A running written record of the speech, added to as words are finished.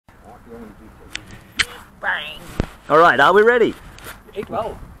Bang! Alright, are we ready? Ik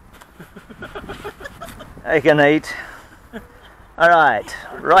wel. I can eat. Alright,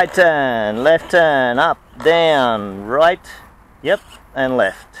 right turn, left turn, up, down, right, yep, and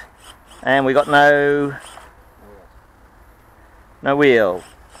left. And we got no wheel.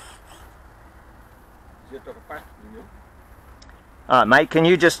 Alright mate, can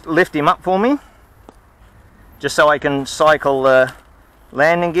you just lift him up for me? Just so I can cycle the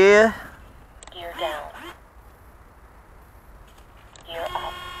landing gear. Gear down. Gear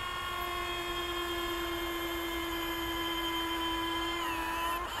up.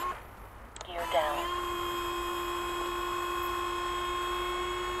 Gear down.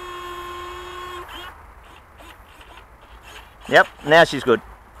 Yep, now she's good.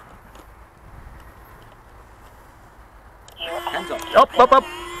 Gear up. Hands up. Up, up, up.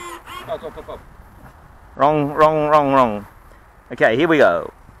 Up. Wrong. Okay, here we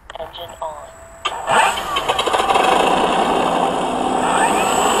go. Engine on.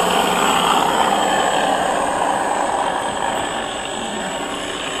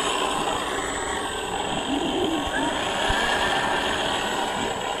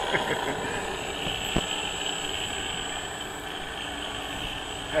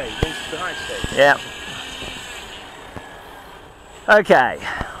 Hey, links draait steeds. Yeah. Okay,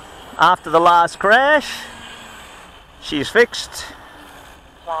 after the last crash, she's fixed.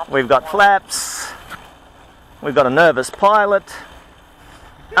 We've got flaps. We've got a nervous pilot.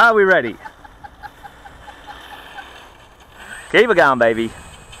 Are we ready? Keep it going, baby.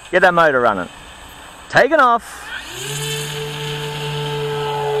 Get that motor running. Taking off.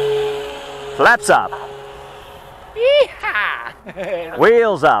 Flaps up. Yeehaw!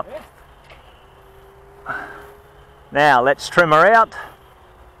 Wheels up. Now let's trim her out.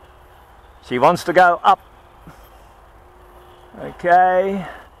 She wants to go up. Okay.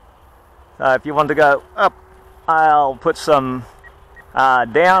 So if you want to go up, I'll put some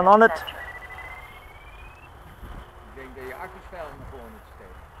down on it. Ik denk dat je accu's veel naar voren moet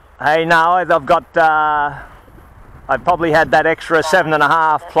steken. Hey, no, I've got, I probably had that extra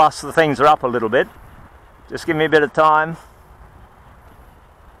 7.5 plus the things are up a little bit. Just give me a bit of time.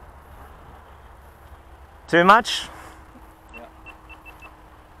 Too much?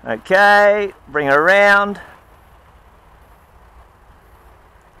 Yeah. Okay, bring her around.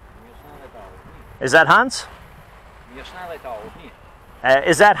 Meer snelheid houden, of niet? Is that Hans? Meer snelheid houden, of niet?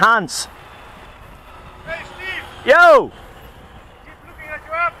 Is that Hans? Hey Steve, Yo! keep looking at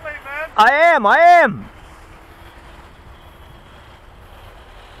your airplane, man. I am!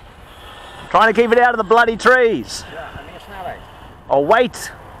 Trying to keep it out of the bloody trees. Ja, en meer snelheid. Oh,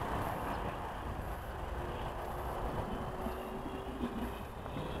 wait!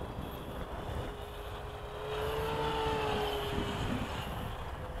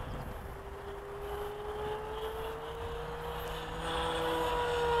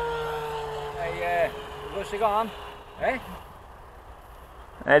 Hey, rustig aan. Hè?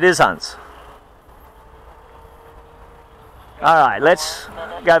 It is Hans. Alright, let's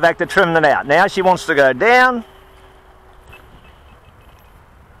go back to trim them out. Now she wants to go down.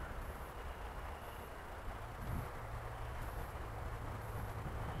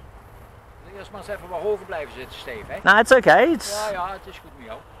 Eerst maar eens even wat hoger blijven zitten, Steve, hè? No, it's okay. It's, Ja, het is goed met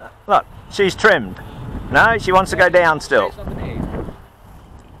jou. look, she's trimmed. No, she wants to go down still. Steeds naar beneden.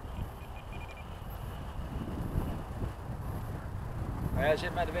 Maar hij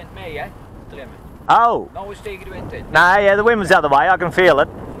zit met de wind mee, hè? Trimmen. Oh, Nou is tegen de wind in. no, yeah, the wind was the other way. I can feel it.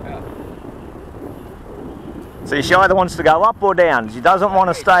 Ja. See, she either wants to go up or down. She doesn't want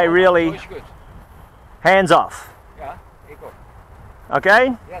to stay Zo really is goed. hands off. Ja, ik ook.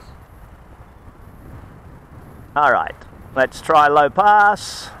 Okay? Yes. Alright, let's try low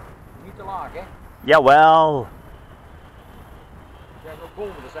pass. Niet te laag, hè? Jawel. Als jij nog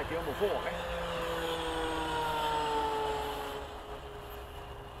boven, dan zet je helemaal voor, hè?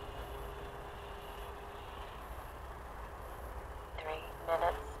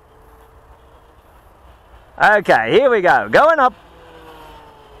 Okay, here we go. Going up.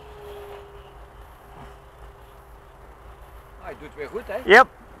 Hij doet weer goed, hè? Yep,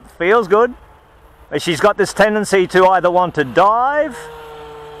 feels good. But she's got this tendency to either want to dive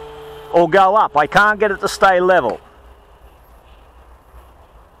or go up. I can't get it to stay level.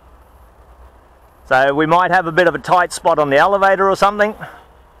 So we might have a bit of a tight spot on the elevator or something.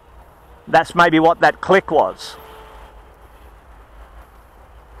 That's maybe what that click was.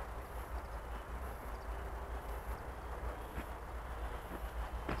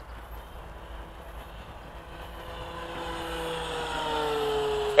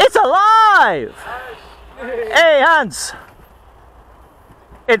 It's alive! Hey Hans!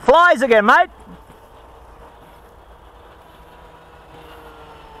 It flies again, mate.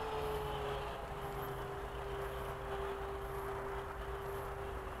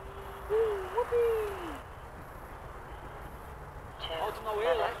 Houdt hem nou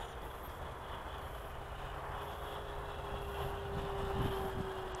heel hè?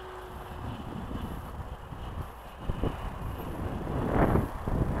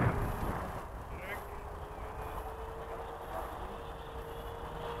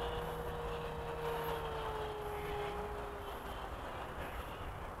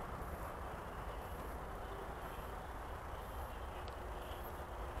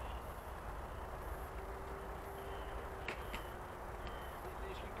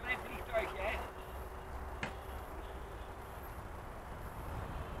 Dit is een klein vliegtuigje hè?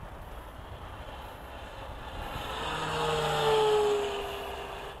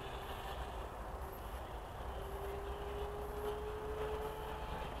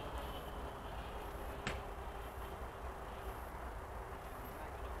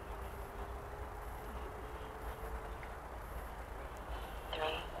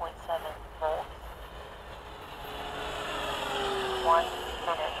 volts. 1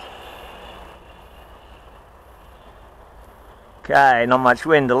 minute. Okay, not much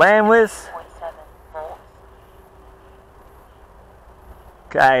wind to land with. 0.7 volts.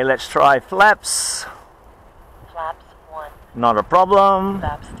 Okay, let's try flaps. Flaps 1. Not a problem.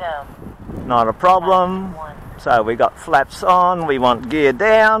 Flaps down. Not a problem. Flaps 1. So we got flaps on, we want gear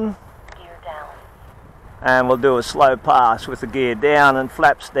down, Gear down. and we'll do a slow pass with the gear down and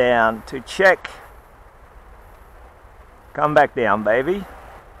flaps down to check. Come back down, baby.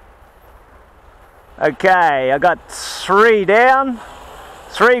 Okay, I got 3 down,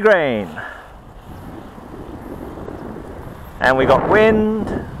 3 green. And we got wind.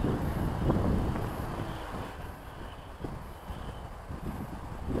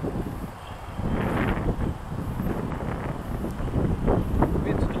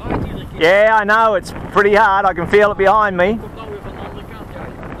 Wind draait iedere keer. Yeah, I know, it's pretty hard. I can feel it behind me. Komt nou weer van de andere kant. Ja,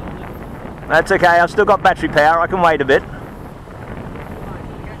 ja. That's okay, I've still got battery power. I can wait a bit.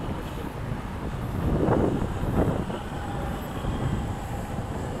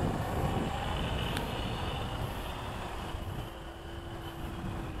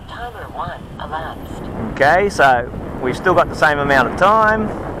 Timer 1 elapsed. Okay, so we've still got the same amount of time.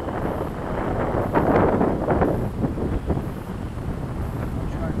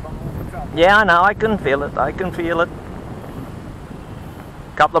 Schuif van de onderkant. Yeah, I know, I can feel it, I can feel it.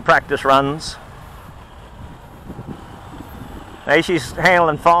 Couple of practice runs. Hey, she's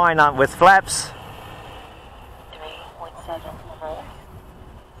handling fine with flaps. 3.7 volts.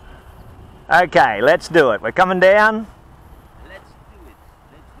 Okay, let's do it. We're coming down. Let's do it.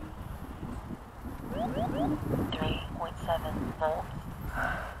 3.7 volts.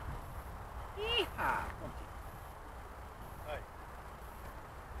 Yeehaw. Komt ie. Hey.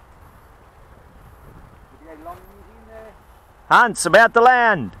 Heb jij lang niet gezien? Hunt's about to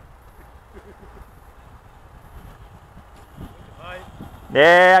land. Hi.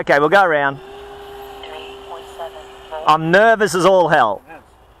 Yeah, okay, we'll go around. 3.7 volts. I'm nervous as all hell. Hans.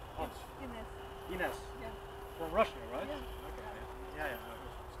 Hans. Ines. From Russia, right? Okay. Yeah,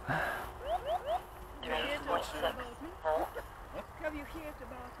 yeah. 3.6 volts. Have you heard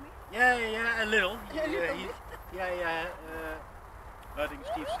about me? Yeah, a little. A little He- bit. yeah. I think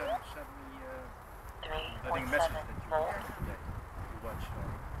Steve sent me I think a 3.7 message that you volts. you watch.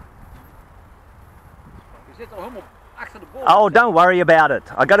 Je zit al helemaal achter de boom. Oh, don't worry about it.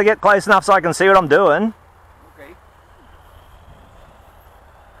 I got to get close enough so I can see what I'm doing. Oké.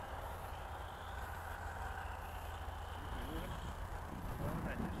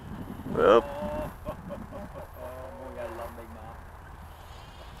 Oop. Mooie landing maar.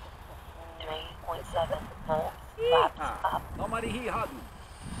 3.7 volts. Flaps Ah, up. nou maar die hier hard doen.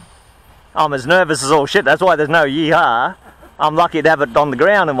 I'm as nervous as all shit. That's why there's no yeehaw. I'm lucky to have it on the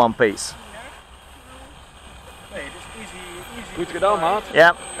ground in one piece. Nee, het is easy. Goed gedaan, maat.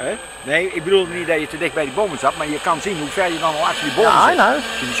 Yep. Nee, ik bedoel niet dat je te dicht bij die bomen zat, maar je kan zien hoe ver je dan al achter die bomen Yeah, I zit. know.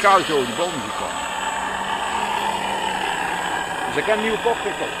 Als je die schouders over die bomen ziet komen. Dus ik heb een nieuwe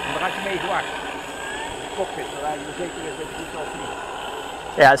cockpit op, en daar had je mee gewacht. De cockpit, daar rijden we zeker dat je goed zal vliegen.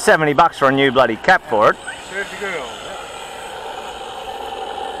 Yeah, it's $70 for a new bloody cap for it. Serve the girl.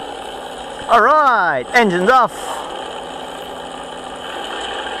 Alright, engine's off.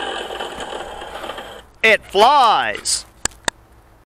 It flies.